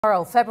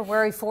Tomorrow,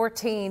 February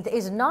 14th,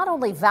 is not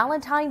only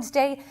Valentine's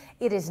Day,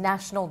 it is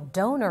National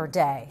Donor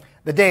Day.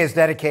 The day is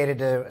dedicated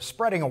to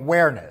spreading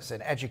awareness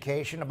and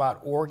education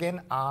about organ,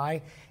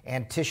 eye,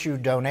 and tissue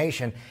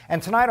donation. And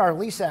tonight, our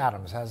Lisa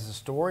Adams has the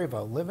story of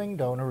a living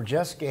donor who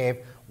just gave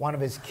one of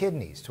his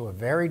kidneys to a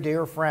very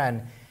dear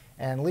friend.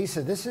 And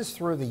Lisa, this is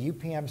through the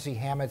UPMC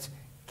Hammett's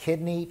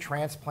kidney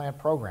transplant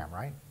program,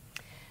 right?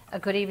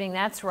 Good evening,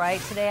 that's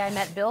right. Today I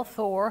met Bill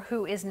Thor,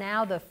 who is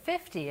now the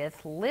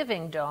 50th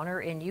living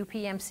donor in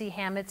UPMC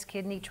Hammett's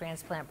kidney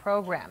transplant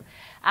program.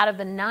 Out of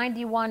the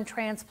 91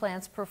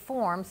 transplants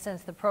performed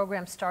since the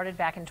program started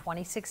back in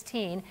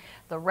 2016,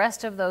 the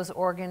rest of those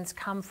organs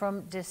come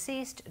from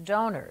deceased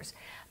donors.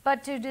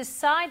 But to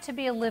decide to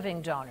be a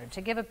living donor,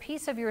 to give a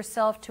piece of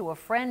yourself to a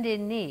friend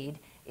in need,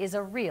 is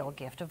a real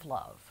gift of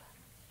love.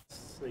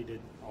 They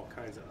did all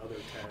kinds of other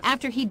tests.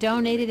 After he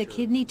donated a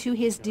kidney to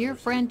his dear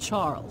friend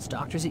Charles,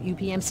 doctors at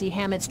UPMC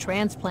Hammett's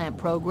transplant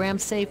program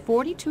say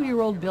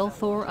 42-year-old Bill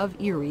Thor of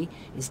Erie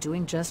is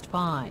doing just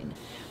fine.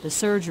 The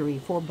surgery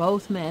for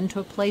both men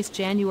took place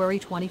January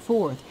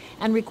 24th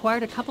and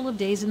required a couple of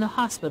days in the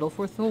hospital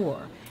for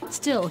Thor.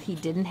 Still, he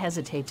didn't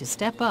hesitate to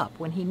step up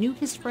when he knew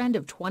his friend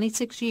of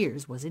 26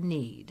 years was in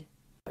need.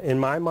 In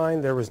my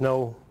mind, there was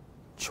no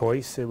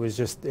choice. It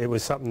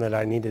was something that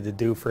I needed to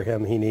do for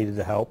him. He needed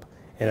the help.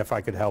 And if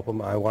I could help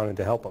him, I wanted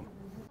to help him.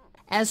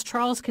 As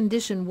Charles'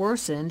 condition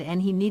worsened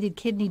and he needed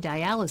kidney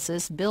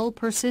dialysis, Bill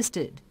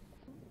persisted.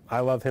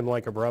 I love him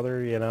like a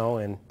brother, you know,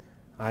 and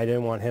I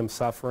didn't want him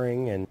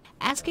suffering. And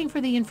asking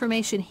for the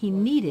information he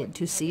needed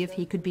to see if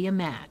he could be a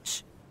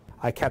match.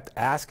 I kept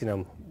asking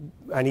him,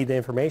 I need the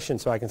information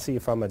so I can see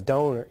if I'm a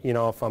donor, you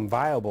know, if I'm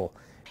viable.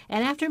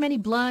 And after many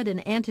blood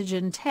and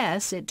antigen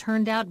tests, it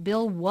turned out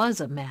Bill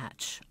was a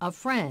match, a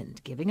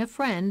friend giving a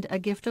friend a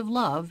gift of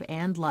love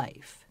and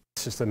life.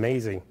 It's just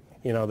amazing,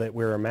 you know, that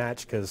we're a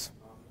match because,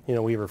 you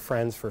know, we were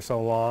friends for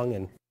so long.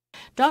 And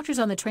doctors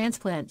on the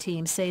transplant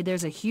team say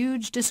there's a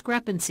huge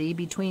discrepancy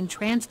between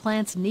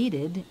transplants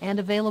needed and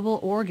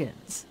available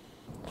organs.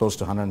 Close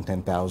to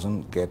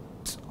 110,000 get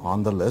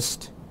on the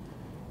list,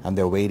 and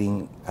they're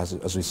waiting as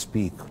we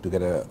speak to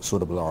get a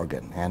suitable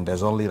organ. And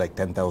there's only like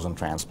 10,000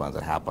 transplants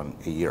that happen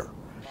a year.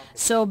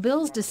 So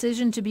Bill's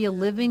decision to be a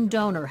living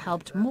donor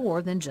helped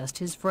more than just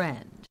his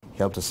friend. He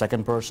helped a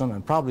second person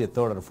and probably a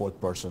third or a fourth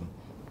person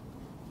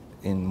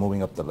in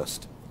moving up the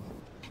list.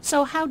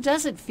 So how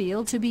does it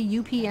feel to be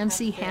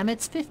UPMC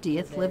Hammett's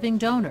 50th living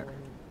donor?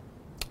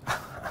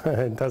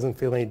 It doesn't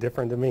feel any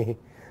different to me.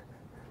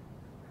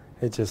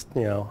 It just,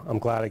 you know, I'm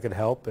glad I could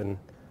help, and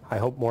I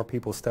hope more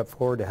people step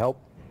forward to help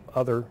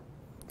other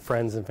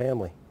friends and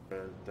family.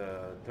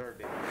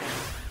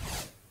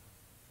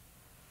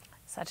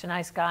 Such a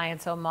nice guy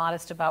and so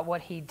modest about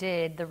what he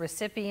did. The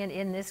recipient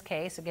in this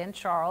case, again,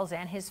 Charles,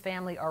 and his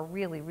family are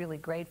really, really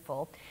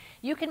grateful.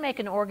 You can make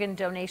an organ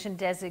donation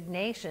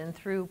designation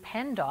through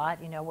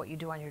PennDOT, you know, what you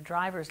do on your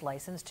driver's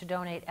license, to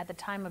donate at the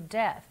time of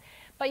death.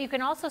 But you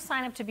can also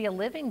sign up to be a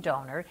living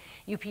donor.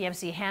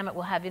 UPMC Hammett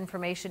will have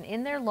information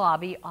in their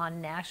lobby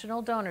on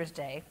National Donors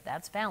Day,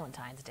 that's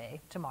Valentine's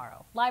Day,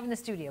 tomorrow. Live in the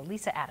studio,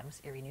 Lisa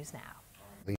Adams, Erie News Now.